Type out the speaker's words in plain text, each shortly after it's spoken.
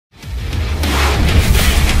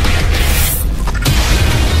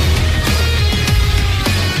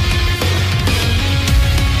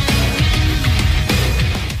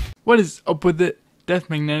What is up with it? Death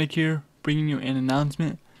Magnetic here, bringing you an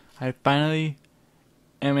announcement. I finally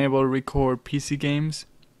am able to record PC games.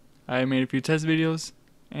 I made a few test videos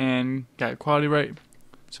and got quality right,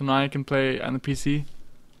 so now I can play on the PC.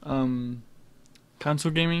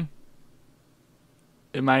 Console gaming,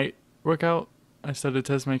 it might work out. I started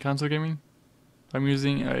to test my console gaming. I'm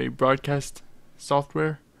using a broadcast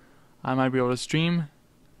software. I might be able to stream.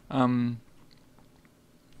 I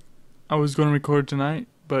was going to record tonight,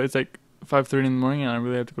 but it's like 5:30 in the morning and I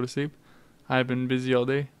really have to go to sleep. I've been busy all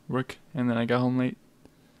day, work, and then I got home late.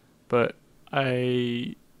 But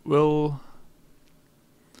I will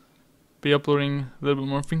be uploading a little bit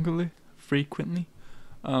more frequently.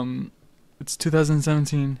 It's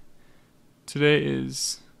 2017. Today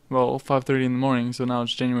is, 5:30 in the morning, so now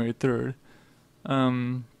it's January 3rd.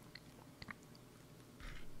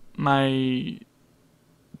 My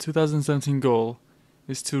 2017 goal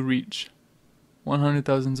is to reach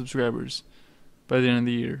 100,000 subscribers by the end of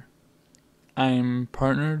the year. I'm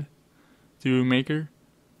partnered through Maker.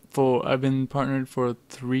 I've been partnered for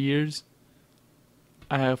 3 years.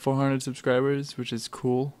 I have 400 subscribers, which is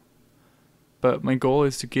cool. But my goal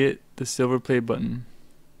is to get the silver play button,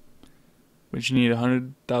 which you need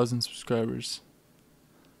 100,000 subscribers.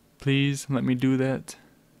 Please let me do that.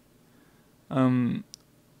 When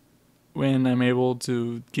I'm able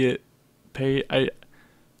to get paid,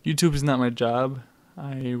 YouTube is not my job.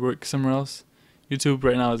 I work somewhere else. YouTube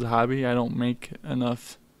right now is a hobby. I don't make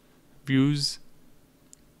enough views.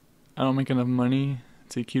 I don't make enough money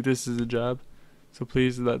to keep this as a job. So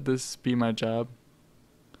please let this be my job.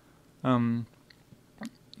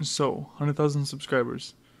 So 100,000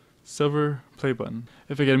 subscribers, silver play button.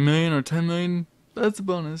 If I get 1 million or 10 million, that's a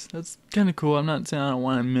bonus. That's kind of cool. I'm not saying I don't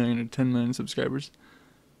want 1 million or 10 million subscribers,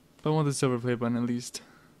 but I want the silver play button at least.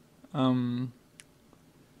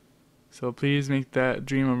 So please make that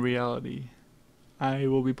dream a reality. I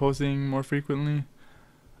will be posting more frequently.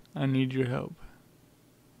 I need your help.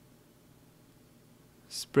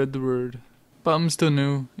 Spread the word. But I'm still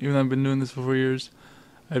new, even though I've been doing this for 4 years.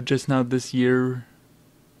 I've just now this year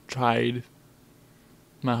tried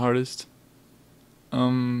my hardest.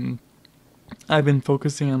 I've been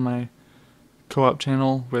focusing on my co-op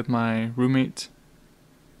channel with my roommate,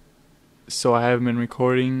 so I haven't been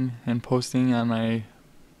recording and posting on my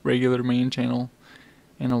regular main channel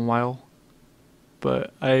in a while.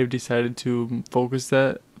 But I've decided to focus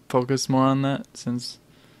more on that since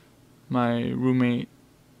my roommate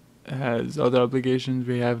has other obligations.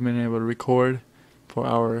 We haven't been able to record for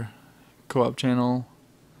our co-op channel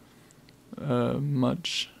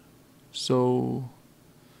much. So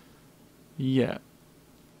yeah,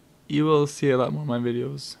 you will see a lot more of my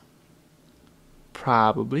videos,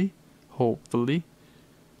 probably, hopefully.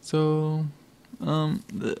 So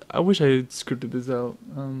I wish I had scripted this out.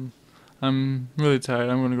 I'm really tired.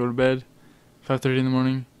 I'm gonna go to bed 5:30 in the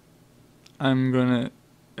morning. I'm gonna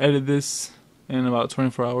edit this in about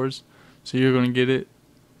 24 hours, so you're gonna get it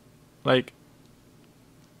like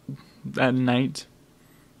at night,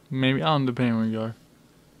 maybe. I don't know, depending where you are.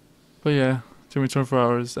 But yeah, it took me 24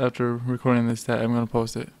 hours after recording this that I'm gonna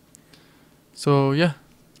post it. So yeah,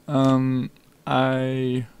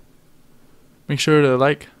 I make sure to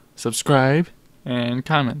like, subscribe, and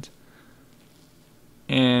comment,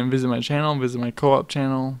 and visit my channel, visit my co-op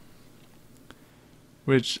channel,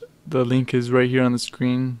 which the link is right here on the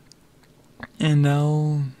screen. And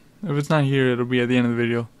if it's not here, it'll be at the end of the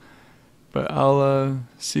video. But I'll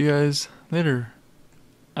see you guys later.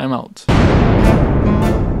 I'm out.